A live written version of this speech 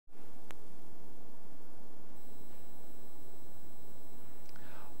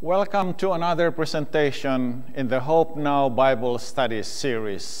Welcome to another presentation in the Hope Now Bible Studies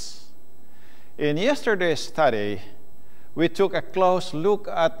series. In yesterday's study, we took a close look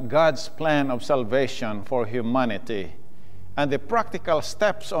at God's plan of salvation for humanity and the practical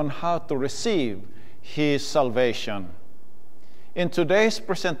steps on how to receive His salvation. In today's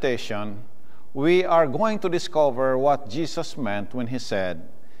presentation, we are going to discover what Jesus meant when He said,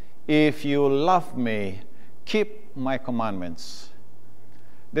 "If you love me, keep my commandments."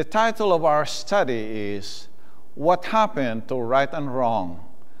 The title of our study is, "What Happened to Right and Wrong?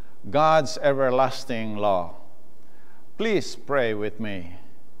 God's Everlasting Law." Please pray with me.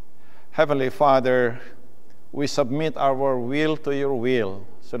 Heavenly Father, we submit our will to your will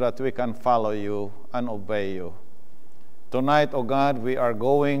so that we can follow you and obey you. Tonight, O God, we are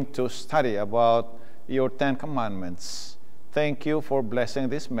going to study about your 10 Commandments. Thank you for blessing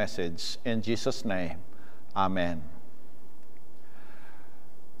this message. In Jesus' name, Amen.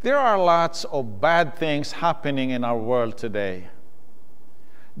 There are lots of bad things happening in our world today.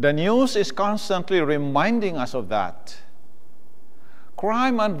 The news is constantly reminding us of that.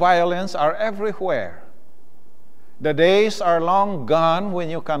 Crime and violence are everywhere. The days are long gone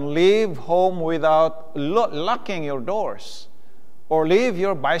when you can leave home without locking your doors or leave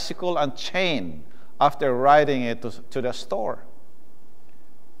your bicycle unchained after riding it to the store.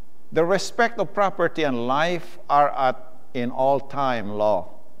 The respect of property and life are at an all-time low.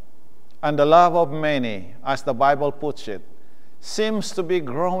 And the love of many, as the Bible puts it, seems to be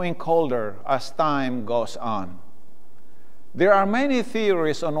growing colder as time goes on. There are many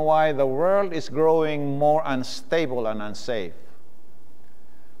theories on why the world is growing more unstable and unsafe.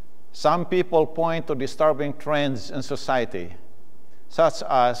 Some people point to disturbing trends in society, such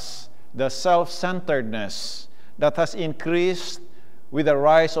as the self-centeredness that has increased with the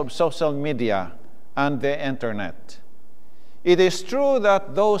rise of social media and the internet. It is true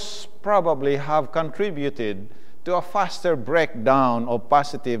that those probably have contributed to a faster breakdown of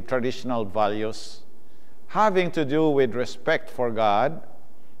positive traditional values having to do with respect for God,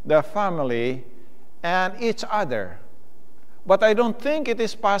 the family, and each other. But I don't think it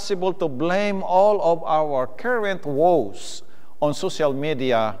is possible to blame all of our current woes on social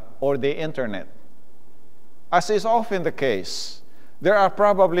media or the internet. As is often the case, there are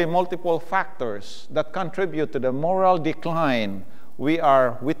probably multiple factors that contribute to the moral decline we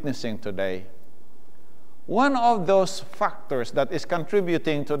are witnessing today. One of those factors that is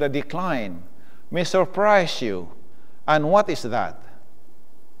contributing to the decline may surprise you. And what is that?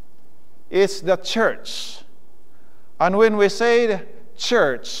 It's the church. And when we say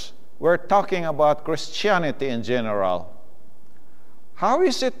church, we're talking about Christianity in general. How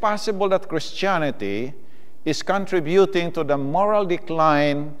is it possible that Christianity is contributing to the moral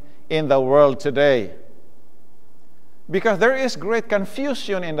decline in the world today? Because there is great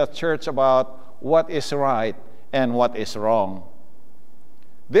confusion in the church about what is right and what is wrong.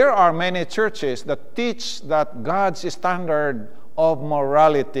 There are many churches that teach that God's standard of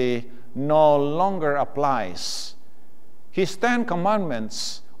morality no longer applies. His 10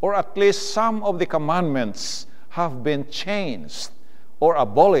 commandments, or at least some of the commandments, have been changed or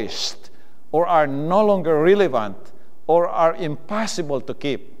abolished, or are no longer relevant, or are impossible to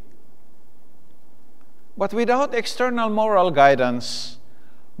keep. But without external moral guidance,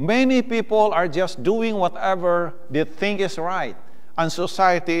 many people are just doing whatever they think is right, and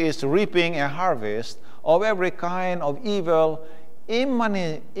society is reaping a harvest of every kind of evil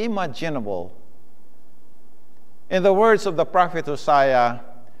imaginable. In the words of the prophet Hosea,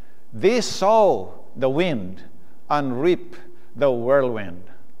 "They sow the wind and reap the whirlwind."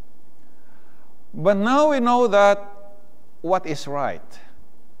 But now we know that what is right.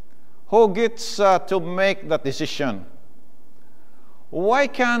 Who gets to make that decision? Why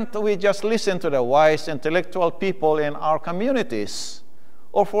can't we just listen to the wise, intellectual people in our communities,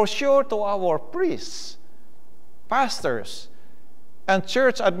 or for sure to our priests, pastors, and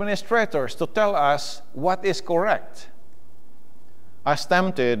church administrators to tell us what is correct? As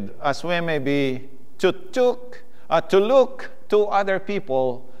tempted as we may be to look to other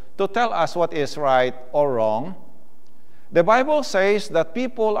people to tell us what is right or wrong, the Bible says that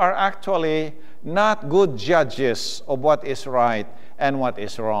people are actually not good judges of what is right and what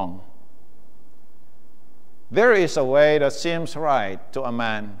is wrong. There is a way that seems right to a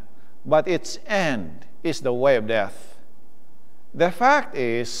man, but its end is the way of death. The fact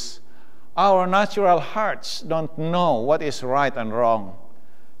is, our natural hearts don't know what is right and wrong.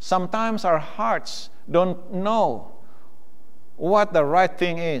 Sometimes our hearts don't know what the right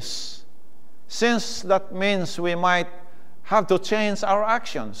thing is, since that means we might have to change our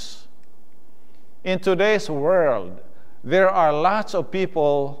actions. In today's world, there are lots of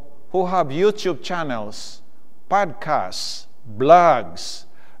people who have YouTube channels, podcasts, blogs,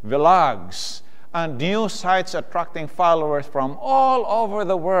 vlogs, and news sites attracting followers from all over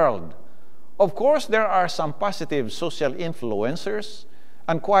the world. Of course, there are some positive social influencers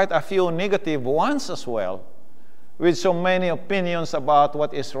and quite a few negative ones as well, with so many opinions about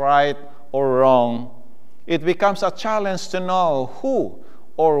what is right or wrong. It becomes a challenge to know who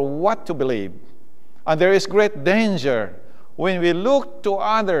or what to believe. And there is great danger when we look to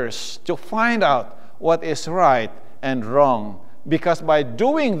others to find out what is right and wrong, because by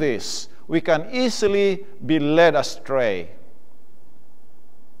doing this, we can easily be led astray.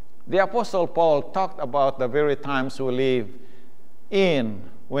 The Apostle Paul talked about the very times we live in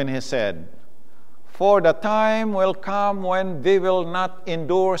when he said, "For the time will come when they will not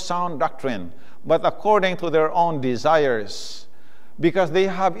endure sound doctrine, but according to their own desires. Because they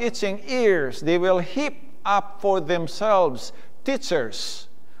have itching ears, they will heap up for themselves teachers,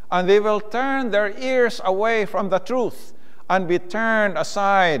 and they will turn their ears away from the truth and be turned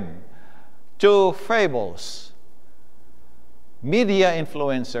aside to fables." Media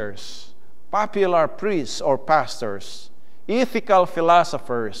influencers, popular priests or pastors, ethical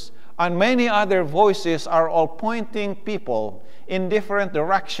philosophers, and many other voices are all pointing people in different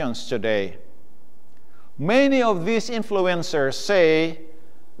directions today. Many of these influencers say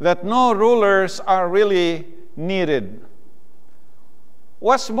that no rulers are really needed.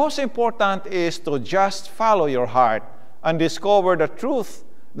 What's most important is to just follow your heart and discover the truth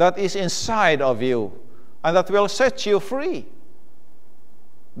that is inside of you and that will set you free.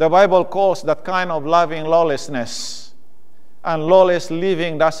 The Bible calls that kind of loving lawlessness, and lawless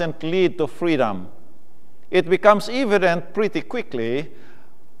living doesn't lead to freedom. It becomes evident pretty quickly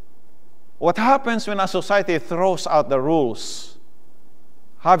what happens when a society throws out the rules.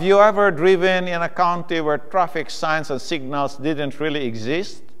 Have you ever driven in a county where traffic signs and signals didn't really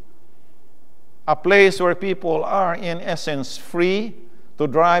exist? A place where people are, in essence, free to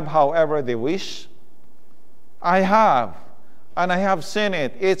drive however they wish? I have, and I have seen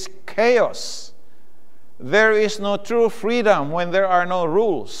it. It's chaos. There is no true freedom when there are no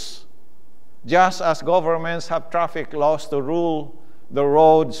rules. Just as governments have traffic laws to rule the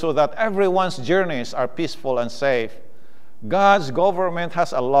road so that everyone's journeys are peaceful and safe, God's government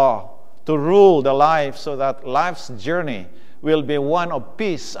has a law to rule the life so that life's journey will be one of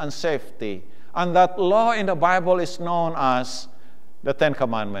peace and safety. And that law in the Bible is known as the Ten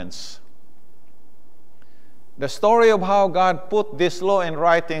Commandments. The story of how God put this law in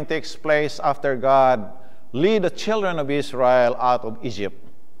writing takes place after God led the children of Israel out of Egypt.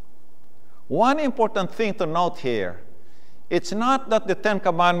 One important thing to note here, it's not that the Ten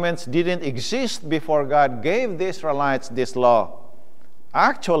Commandments didn't exist before God gave the Israelites this law.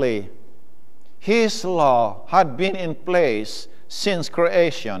 Actually, His law had been in place since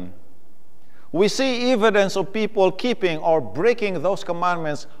creation. We see evidence of people keeping or breaking those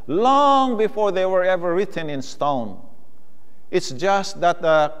commandments long before they were ever written in stone. It's just that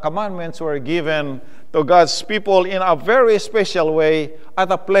the commandments were given to God's people in a very special way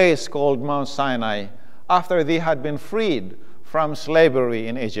at a place called Mount Sinai after they had been freed from slavery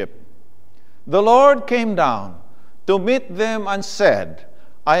in Egypt. The Lord came down to meet them and said,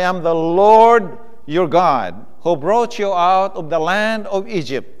 "I am the Lord your God who brought you out of the land of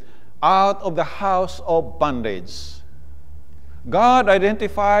Egypt, out of the house of bondage." God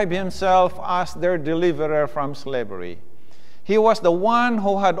identified Himself as their deliverer from slavery. He was the one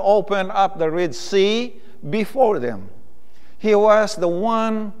who had opened up the Red Sea before them. He was the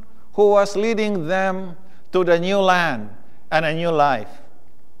one who was leading them to the new land and a new life.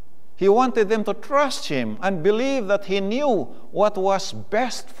 He wanted them to trust Him and believe that He knew what was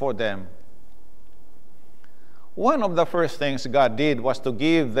best for them. One of the first things God did was to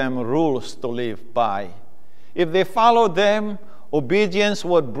give them rules to live by. If they followed them, obedience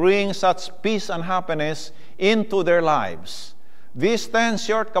would bring such peace and happiness into their lives. These 10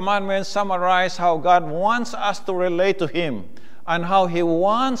 short commandments summarize how God wants us to relate to Him and how He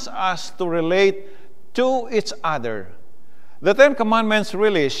wants us to relate to each other. The 10 Commandments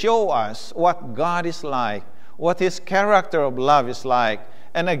really show us what God is like, what His character of love is like,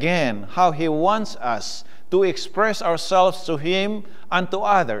 and again, how He wants us to express ourselves to Him and to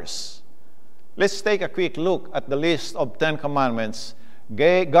others. Let's take a quick look at the list of 10 Commandments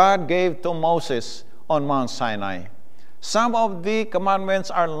God gave to Moses on Mount Sinai. Some of the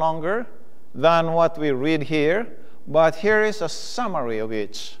commandments are longer than what we read here, but here is a summary of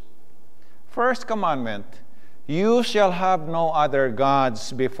each. First commandment, "You shall have no other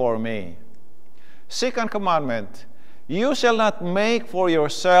gods before me." Second commandment, "You shall not make for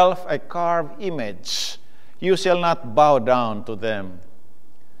yourself a carved image. you shall not bow down to them.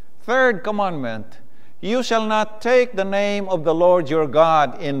 Third commandment, you shall not take the name of the Lord your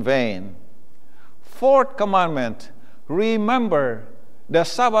God in vain. Fourth commandment, remember the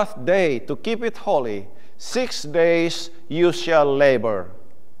Sabbath day to keep it holy. 6 days you shall labor.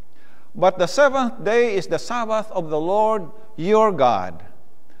 But the seventh day is the Sabbath of the Lord your God.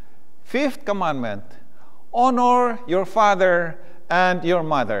 Fifth commandment, honor your father and your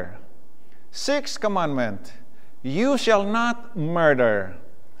mother. Sixth commandment, you shall not murder.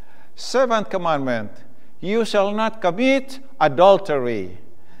 Seventh commandment, you shall not commit adultery.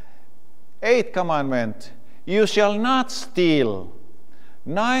 Eighth commandment, you shall not steal.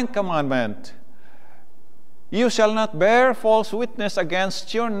 Ninth commandment, you shall not bear false witness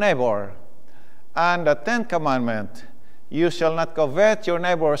against your neighbor. And the 10th commandment, you shall not covet your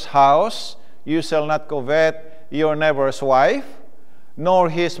neighbor's house, you shall not covet your neighbor's wife, nor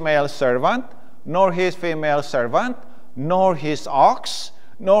his male servant, nor his female servant, nor his ox,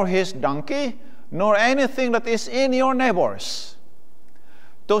 nor his donkey, nor anything that is in your neighbor's.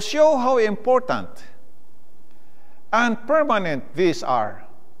 To show how important and permanent these are,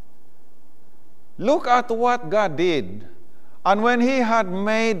 look at what God did. And when he had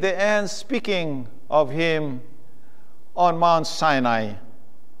made the end, speaking of him on Mount Sinai,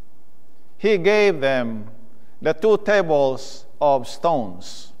 he gave them the 2 tables of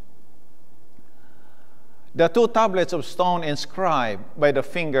stones, the 2 tablets of stone inscribed by the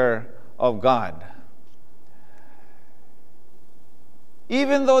finger of God.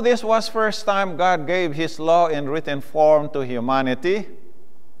 Even though this was the first time God gave his law in written form to humanity,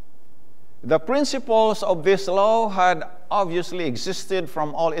 the principles of this law had obviously existed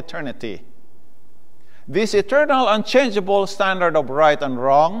from all eternity. This eternal, unchangeable standard of right and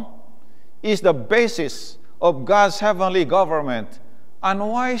wrong is the basis of God's heavenly government. And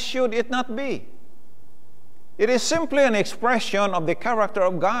why should it not be? It is simply an expression of the character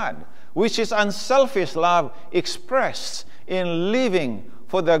of God, which is unselfish love expressed in living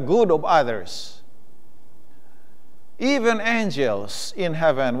for the good of others. Even angels in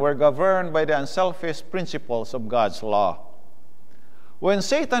heaven were governed by the unselfish principles of God's law. When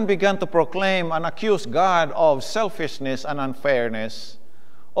Satan began to proclaim and accuse God of selfishness and unfairness,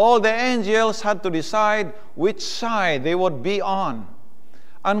 all the angels had to decide which side they would be on.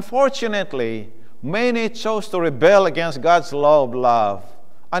 Unfortunately, many chose to rebel against God's law of love,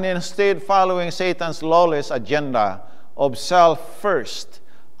 and instead following Satan's lawless agenda of self first,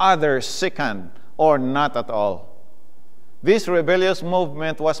 others second, or not at all. This rebellious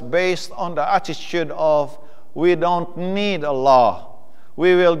movement was based on the attitude of, we don't need a law.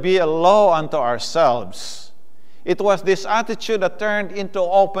 We will be a law unto ourselves. It was this attitude that turned into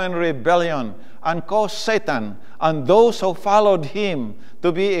open rebellion and caused Satan and those who followed him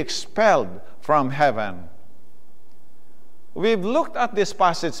to be expelled from heaven. We've looked at this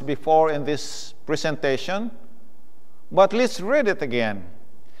passage before in this presentation, but let's read it again.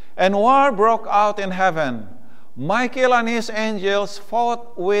 And war broke out in heaven. Michael and his angels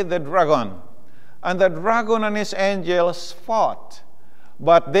fought with the dragon, and the dragon and his angels fought,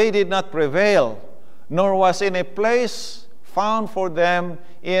 but they did not prevail, nor was any place found for them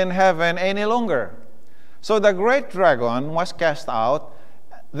in heaven any longer. So the great dragon was cast out,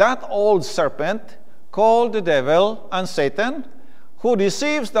 that old serpent called the devil and Satan, who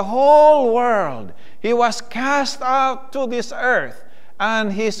deceives the whole world. He was cast out to this earth,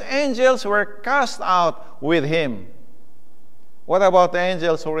 and his angels were cast out with him. What about the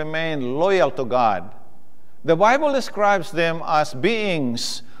angels who remain loyal to God? The Bible describes them as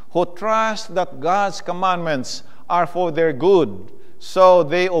beings who trust that God's commandments are for their good, so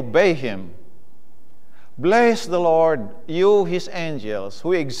they obey him. Bless the Lord, you his angels,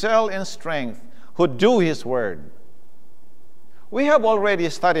 who excel in strength, who do his word. We have already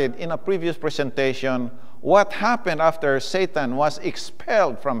studied in a previous presentation what happened after Satan was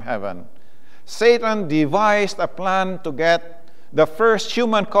expelled from heaven. Satan devised a plan to get the first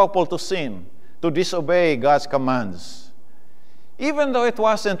human couple to sin, to disobey God's commands. Even though it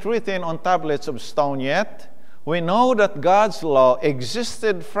wasn't written on tablets of stone yet, we know that God's law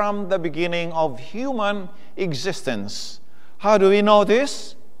existed from the beginning of human existence. How do we know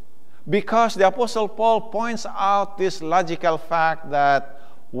this? Because the Apostle Paul points out this logical fact that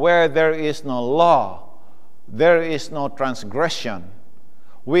where there is no law, there is no transgression.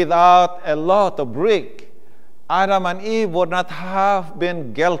 Without a law to break, Adam and Eve would not have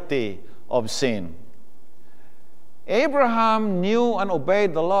been guilty of sin. Abraham knew and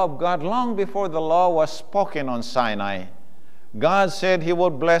obeyed the law of God long before the law was spoken on Sinai. God said he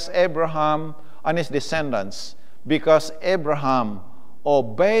would bless Abraham and his descendants because Abraham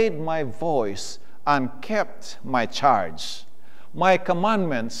obeyed my voice and kept my charge, my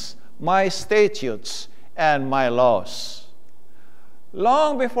commandments, my statutes, and my laws.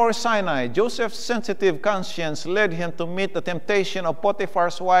 Long before Sinai, Joseph's sensitive conscience led him to meet the temptation of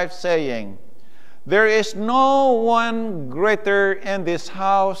Potiphar's wife, saying, "There is no one greater in this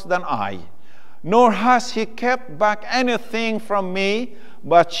house than I, nor has he kept back anything from me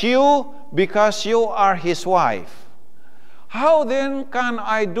but you, because you are his wife. How then can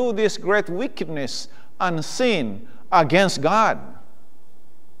I do this great wickedness and sin against God?"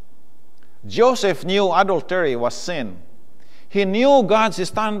 Joseph knew adultery was sin. He knew God's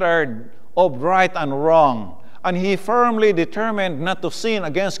standard of right and wrong, and he firmly determined not to sin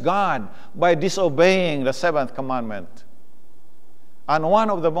against God by disobeying the seventh commandment. And one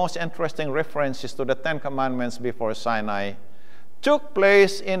of the most interesting references to the Ten Commandments before Sinai took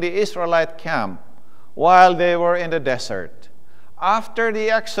place in the Israelite camp while they were in the desert. After the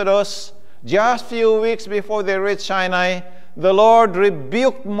Exodus, just a few weeks before they reached Sinai, the Lord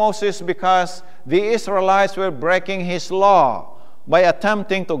rebuked Moses because the Israelites were breaking his law by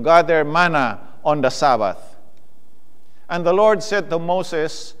attempting to gather manna on the Sabbath. And the Lord said to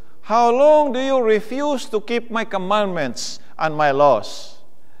Moses, "How long do you refuse to keep my commandments and my laws?"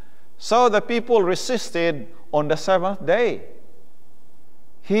 So the people resisted on the seventh day.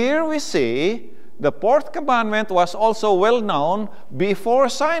 Here we see the fourth commandment was also well known before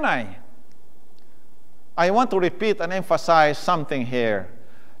Sinai. I want to repeat and emphasize something here.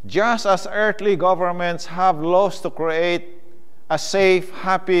 Just as earthly governments have laws to create a safe,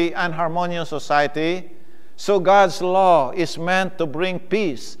 happy, and harmonious society, so God's law is meant to bring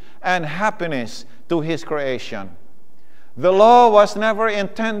peace and happiness to his creation. The law was never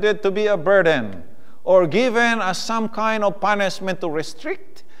intended to be a burden or given as some kind of punishment to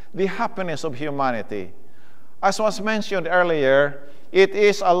restrict the happiness of humanity. As was mentioned earlier, it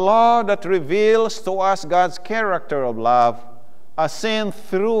is a law that reveals to us God's character of love, as seen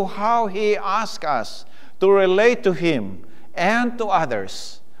through how he asks us to relate to him and to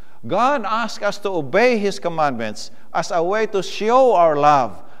others. God asks us to obey his commandments as a way to show our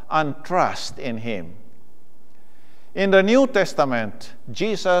love and trust in him. In the New Testament,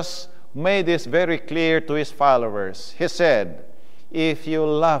 Jesus made this very clear to his followers. He said, "If you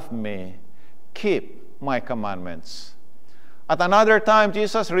love me, keep my commandments." At another time,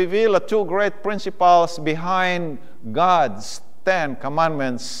 Jesus revealed the two great principles behind God's 10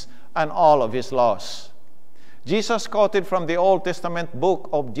 commandments and all of his laws. Jesus quoted from the Old Testament book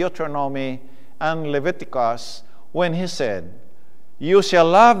of Deuteronomy and Leviticus when he said, "You shall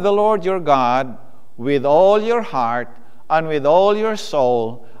love the Lord your God with all your heart and with all your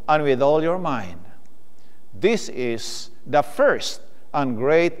soul and with all your mind." This is the first and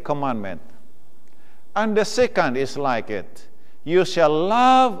great commandment. And the second is like it. You shall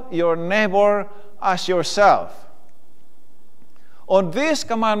love your neighbor as yourself. On these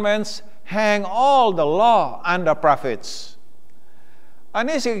commandments hang all the law and the prophets. And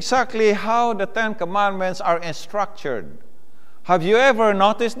this is exactly how the Ten Commandments are structured. Have you ever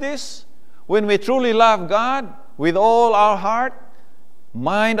noticed this? When we truly love God with all our heart,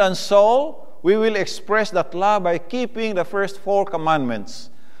 mind, and soul, we will express that love by keeping the first 4 commandments.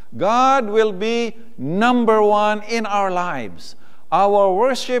 God will be number one in our lives. Our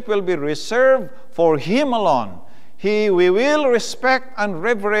worship will be reserved for him alone. We will respect and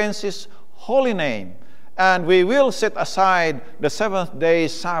reverence his holy name. And we will set aside the seventh-day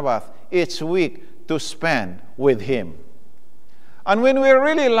Sabbath each week to spend with him. And when we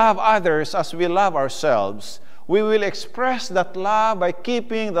really love others as we love ourselves, we will express that love by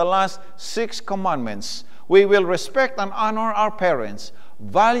keeping the last 6 commandments. We will respect and honor our parents,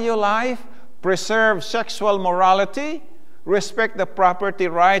 value life, preserve sexual morality, respect the property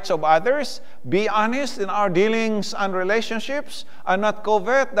rights of others, be honest in our dealings and relationships, and not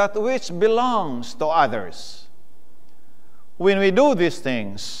covet that which belongs to others. When we do these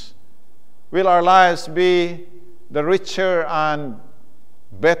things, will our lives be the richer and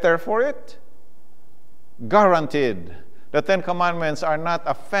better for it? Guaranteed. The 10 Commandments are not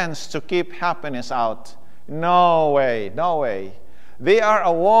a fence to keep happiness out. No way, no way. They are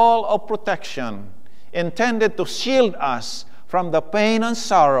a wall of protection intended to shield us from the pain and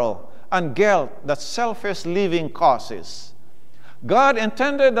sorrow and guilt that selfish living causes. God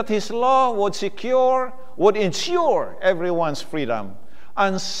intended that his law would ensure everyone's freedom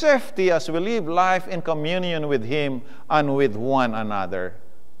and safety as we live life in communion with him and with one another.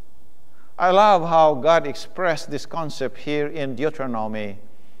 I love how God expressed this concept here in Deuteronomy.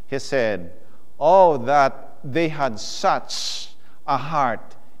 He said, "Oh, that they had such a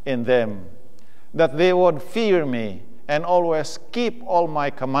heart in them, that they would fear me and always keep all my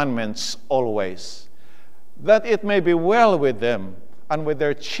commandments always, that it may be well with them and with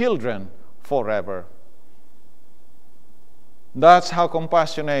their children forever. That's how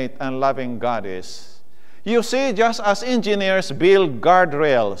compassionate and loving God is. You see, just as engineers build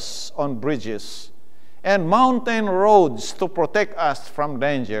guardrails on bridges and mountain roads to protect us from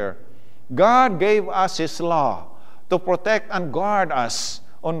danger, God gave us His law to protect and guard us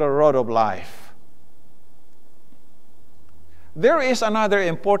on the road of life. There is another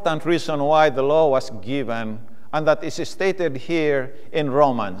important reason why the law was given, and that is stated here in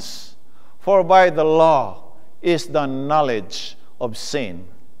Romans. For by the law is the knowledge of sin.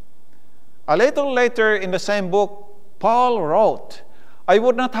 A little later in the same book, Paul wrote, I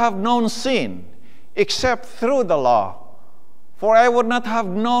would not have known sin except through the law, for I would not have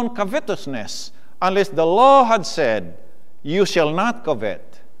known covetousness unless the law had said, you shall not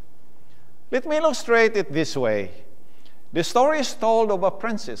covet. Let me illustrate it this way. The story is told of a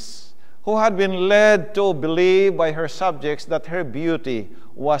princess who had been led to believe by her subjects that her beauty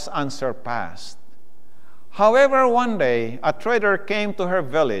was unsurpassed. However, one day, a trader came to her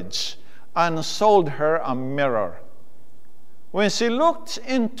village and sold her a mirror. When she looked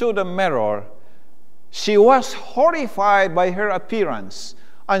into the mirror, she was horrified by her appearance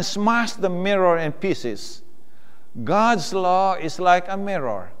and smashed the mirror in pieces. God's law is like a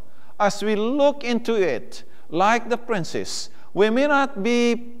mirror. As we look into it, like the princess, we may not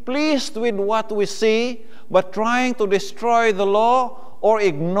be pleased with what we see, but trying to destroy the law or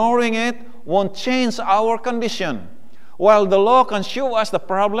ignoring it won't change our condition. While the law can show us the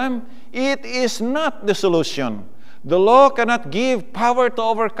problem, it is not the solution. The law cannot give power to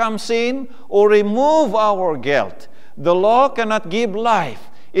overcome sin or remove our guilt. The law cannot give life.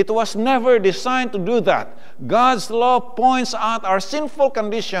 It was never designed to do that. God's law points out our sinful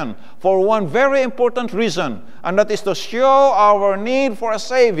condition for one very important reason, and that is to show our need for a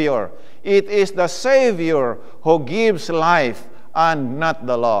Savior. It is the Savior who gives life and not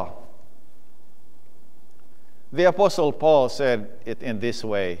the law. The Apostle Paul said it in this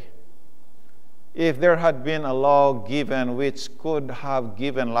way, if there had been a law given which could have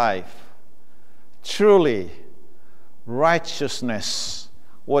given life, truly righteousness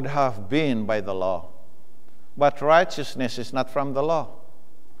would have been by the law. But righteousness is not from the law.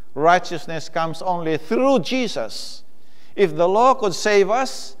 Righteousness comes only through Jesus. If the law could save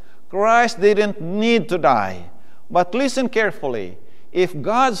us, Christ didn't need to die. But listen carefully. If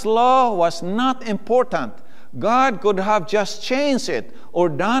God's law was not important, God could have just changed it or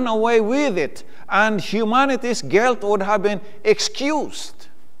done away with it, and humanity's guilt would have been excused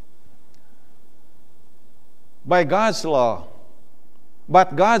by God's law.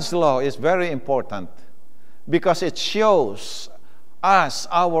 But God's law is very important because it shows us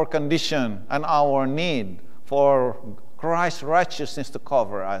our condition and our need for Christ's righteousness to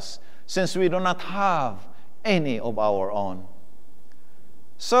cover us, since we do not have any of our own.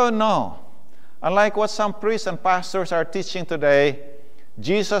 So no, unlike what some priests and pastors are teaching today,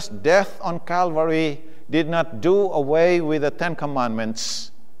 Jesus' death on Calvary did not do away with the Ten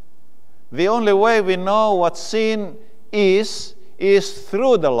Commandments. The only way we know what sin is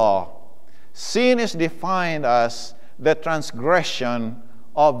through the law. Sin is defined as the transgression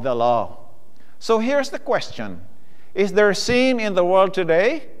of the law. So here's the question. Is there sin in the world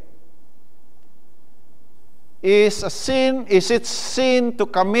today? Is it sin to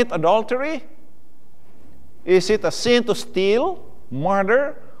commit adultery? Is it a sin to steal,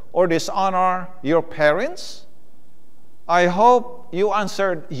 murder, or dishonor your parents? I hope you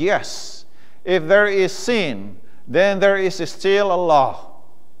answered yes. If there is sin, then there is still a law.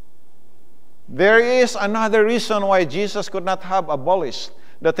 There is another reason why Jesus could not have abolished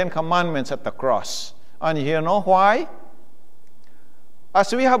the Ten Commandments at the cross. And you know why?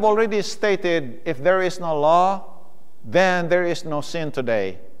 As we have already stated, if there is no law, then there is no sin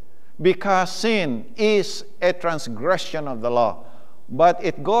today. Because sin is a transgression of the law. But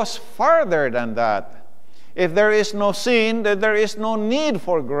it goes farther than that. If there is no sin, then there is no need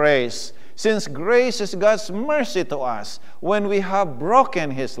for grace, since grace is God's mercy to us when we have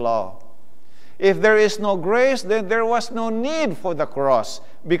broken His law. If there is no grace, then there was no need for the cross,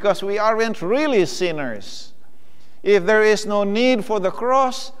 because we aren't really sinners. If there is no need for the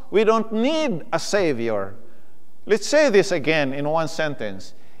cross, we don't need a Savior. Let's say this again in one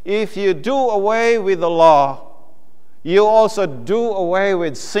sentence. If you do away with the law, you also do away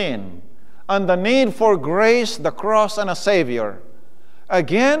with sin and the need for grace, the cross, and a Savior.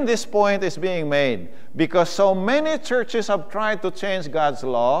 Again, this point is being made because so many churches have tried to change God's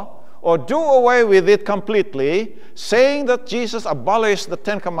law or do away with it completely, saying that Jesus abolished the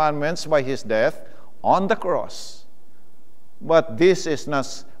Ten Commandments by His death on the cross. but this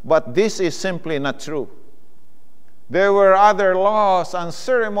is simply not true. There were other laws and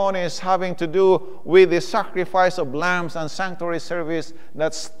ceremonies having to do with the sacrifice of lambs and sanctuary service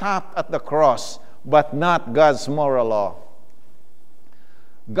that stopped at the cross, but not God's moral law.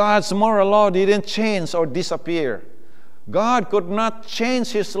 God's moral law didn't change or disappear. God could not change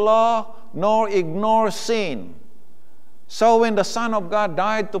His law nor ignore sin. So when the Son of God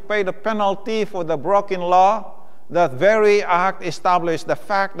died to pay the penalty for the broken law, that very act established the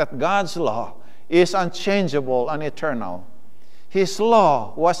fact that God's law is unchangeable and eternal. His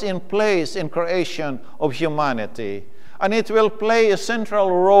law was in place in creation of humanity, and it will play a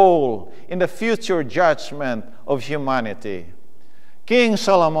central role in the future judgment of humanity. King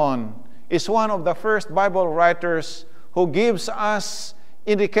Solomon is one of the first Bible writers who gives us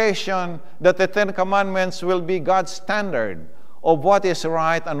indication that the Ten Commandments will be God's standard of what is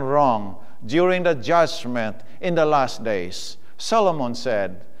right and wrong during the judgment in the last days. Solomon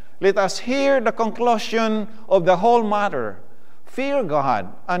said, "Let us hear the conclusion of the whole matter. Fear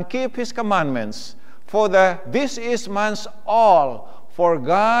God and keep His commandments, for this is man's all, for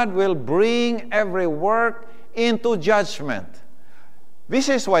God will bring every work into judgment." This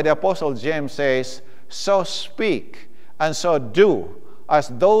is why the Apostle James says, "So speak and so do, as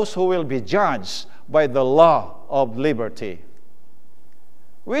those who will be judged by the law of liberty."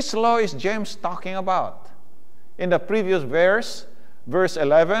 Which law is James talking about? In the previous verse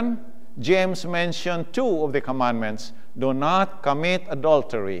 11, James mentioned two of the commandments: do not commit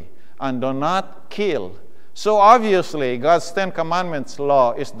adultery and do not kill. So obviously, God's Ten Commandments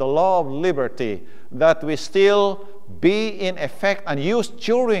law is the law of liberty that will still be in effect and used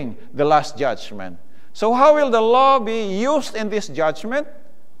during the last judgment. So how will the law be used in this judgment?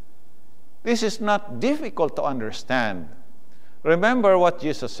 This is not difficult to understand. Remember what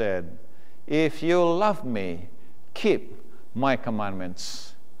Jesus said, "If you love me, keep my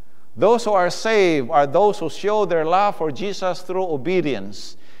commandments." Those who are saved are those who show their love for Jesus through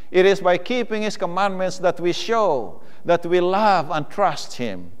obedience. It is by keeping His commandments that we show that we love and trust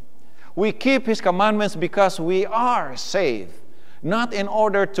Him. We keep His commandments because we are saved, not in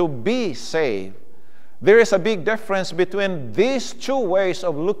order to be saved. There is a big difference between these two ways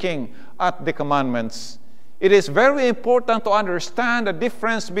of looking at the commandments. It is very important to understand the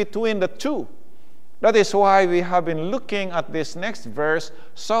difference between the two. That is why we have been looking at this next verse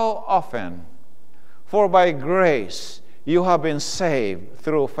so often. "For by grace you have been saved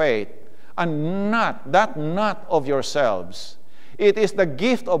through faith, and not of yourselves. It is the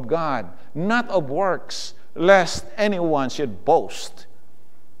gift of God, not of works, lest anyone should boast."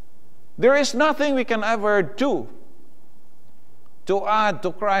 There is nothing we can ever do to add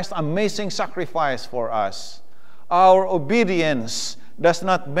to Christ's amazing sacrifice for us. Our obedience does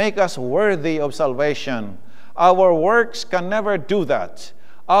not make us worthy of salvation. Our works can never do that.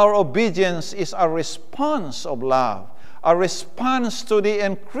 Our obedience is a response of love, a response to the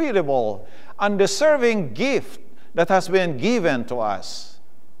incredible, undeserving gift that has been given to us.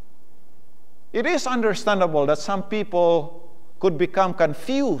 It is understandable that some people could become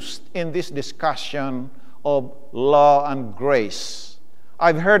confused in this discussion of law and grace.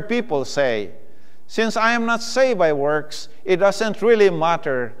 I've heard people say, "Since I am not saved by works, it doesn't really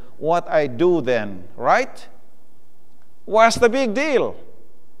matter what I do then," right? What's the big deal?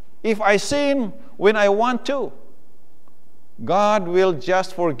 If I sin when I want to, God will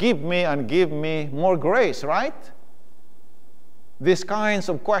just forgive me and give me more grace, right? These kinds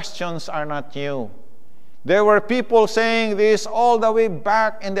of questions are not new. There were people saying this all the way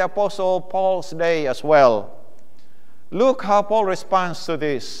back in the Apostle Paul's day as well. Look how Paul responds to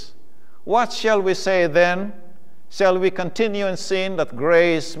this. "What shall we say then? Shall we continue in sin that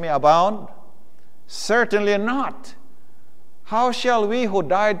grace may abound? Certainly not. How shall we who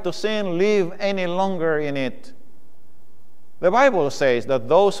died to sin live any longer in it?" The Bible says that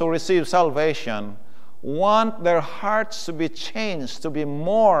those who receive salvation want their hearts to be changed to be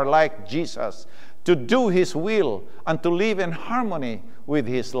more like Jesus, to do His will, and to live in harmony with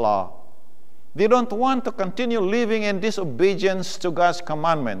His law. They don't want to continue living in disobedience to God's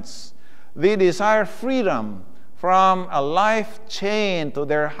commandments. They desire freedom from a life chained to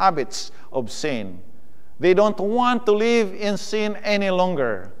their habits of sin. They don't want to live in sin any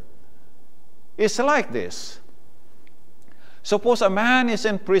longer. It's like this. Suppose a man is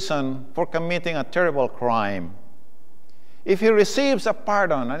in prison for committing a terrible crime. If he receives a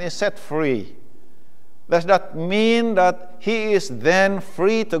pardon and is set free, does that mean that he is then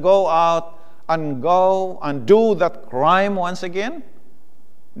free to go out and do that crime once again?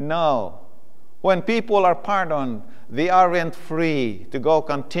 No. When people are pardoned, they aren't free to go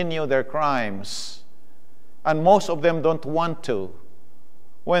continue their crimes. and most of them don't want to.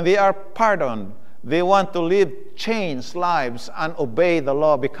 When they are pardoned, they want to live changed lives and obey the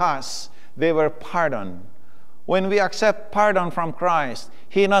law because they were pardoned. When we accept pardon from Christ,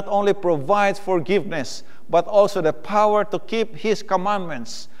 He not only provides forgiveness, but also the power to keep His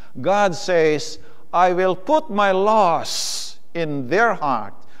commandments. God says, I will put my laws in their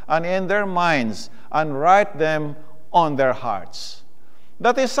heart and in their minds and write them on their hearts.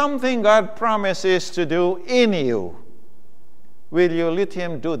 That is something God promises to do in you. Will you let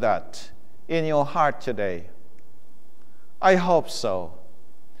Him do that in your heart today? I hope so.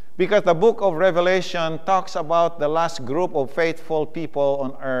 Because the book of Revelation talks about the last group of faithful people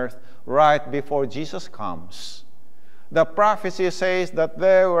on earth right before Jesus comes. The prophecy says that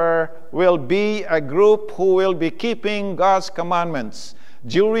there will be a group who will be keeping God's commandments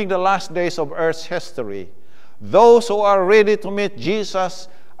during the last days of earth's history. Those who are ready to meet Jesus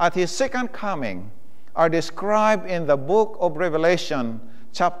at His second coming are described in the book of Revelation,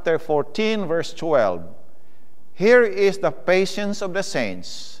 chapter 14, verse 12. Here is the patience of the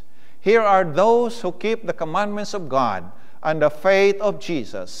saints. Here are those who keep the commandments of God and the faith of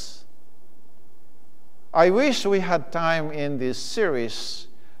Jesus. I wish we had time in this series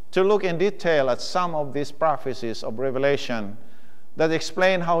to look in detail at some of these prophecies of Revelation that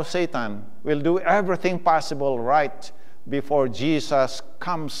explain how Satan will do everything possible right before Jesus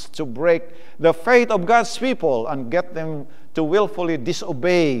comes to break the faith of God's people and get them to willfully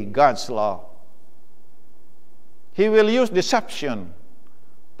disobey God's law. He will use deception,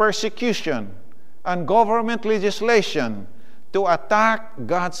 persecution, and government legislation to attack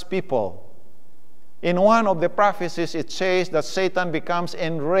God's people. In one of the prophecies, it says that Satan becomes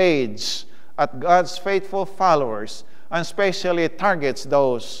enraged at God's faithful followers and especially targets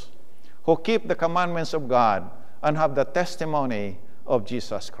those who keep the commandments of God and have the testimony of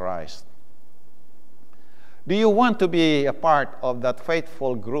Jesus Christ. Do you want to be a part of that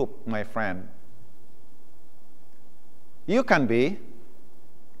faithful group, my friend? You can be.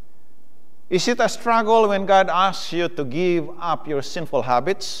 Is it a struggle when God asks you to give up your sinful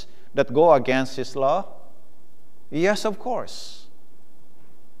habits that go against His law? Yes, of course.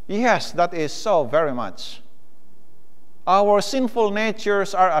 Yes, that is so very much. Our sinful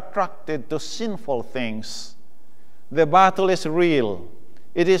natures are attracted to sinful things. The battle is real.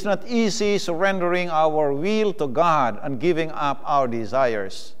 It is not easy surrendering our will to God and giving up our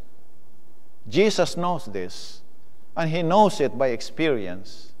desires. Jesus knows this, and He knows it by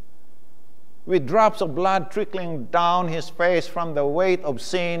experience. With drops of blood trickling down His face from the weight of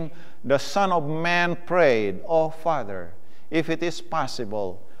sin, the Son of Man prayed, "O Father, if it is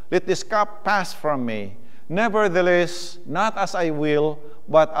possible, let this cup pass from me. Nevertheless, not as I will,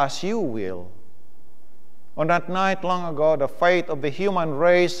 but as you will." On that night long ago, the fate of the human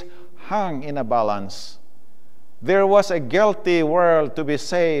race hung in a balance. There was a guilty world to be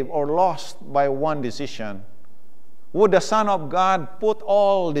saved or lost by one decision. Would the Son of God put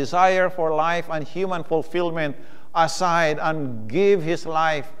all desire for life and human fulfillment aside and give His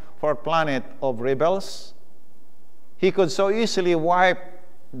life for a planet of rebels? He could so easily wipe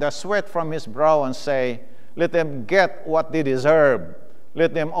the sweat from His brow and say, "Let them get what they deserve.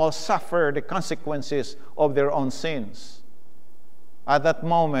 Let them all suffer the consequences of their own sins." At that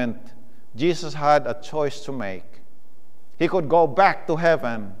moment, Jesus had a choice to make. He could go back to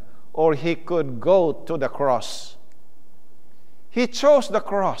heaven, or He could go to the cross. He chose the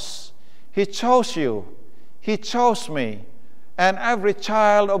cross. He chose you. He chose me, and every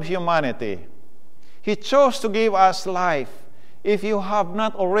child of humanity. He chose to give us life. If you have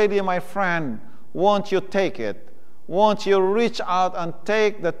not already, my friend, won't you take it? Won't you reach out and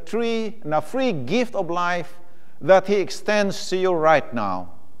take the free gift of life that He extends to you right now?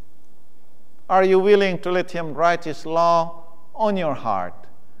 Are you willing to let Him write His law on your heart?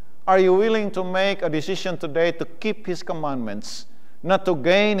 Are you willing to make a decision today to keep His commandments, not to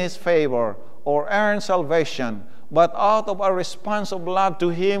gain His favor or earn salvation, but out of a response of love to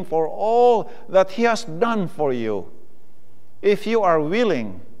Him for all that He has done for you? If you are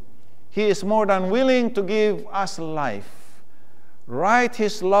willing, He is more than willing to give us life, write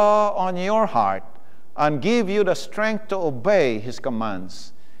His law on your heart, and give you the strength to obey His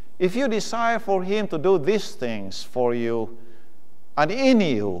commands. If you desire for Him to do these things for you and in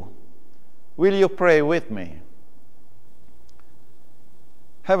you, will you pray with me?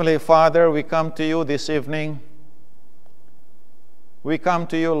 Heavenly Father, we come to you this evening. We come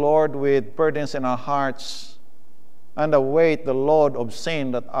to you, Lord, with burdens in our hearts and the weight, the load of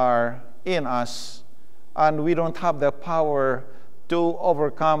sin that are in us, and we don't have the power to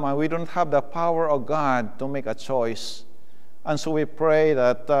overcome, and we don't have the power of God to make a choice. And so we pray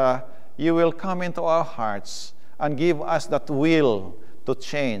that you will come into our hearts and give us that will to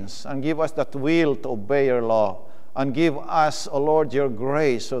change, and give us that will to obey your law, and give us, O Lord, your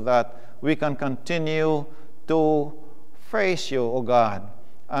grace so that we can continue to face you, O God,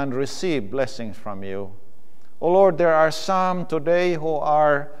 and receive blessings from you. O Lord, there are some today who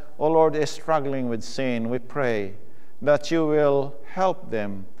are, O Lord, struggling with sin. We pray that you will help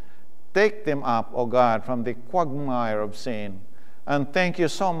them, take them up, O God, from the quagmire of sin. And thank you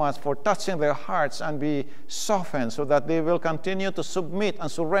so much for touching their hearts and be softened so that they will continue to submit and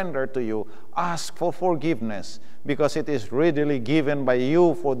surrender to you. Ask for forgiveness because it is readily given by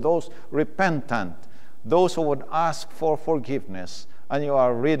you for those repentant, those who would ask for forgiveness, and you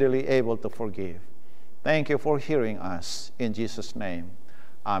are readily able to forgive. Thank you for hearing us. In Jesus' name,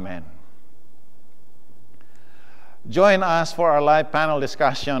 amen. Join us for our live panel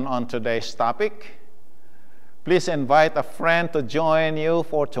discussion on today's topic. Please invite a friend to join you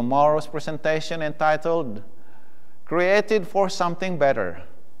for tomorrow's presentation entitled, Created for Something Better.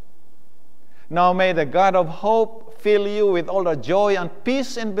 Now may the God of hope fill you with all the joy and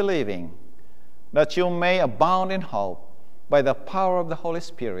peace in believing, that you may abound in hope by the power of the Holy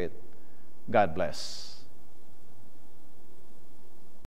Spirit. God bless.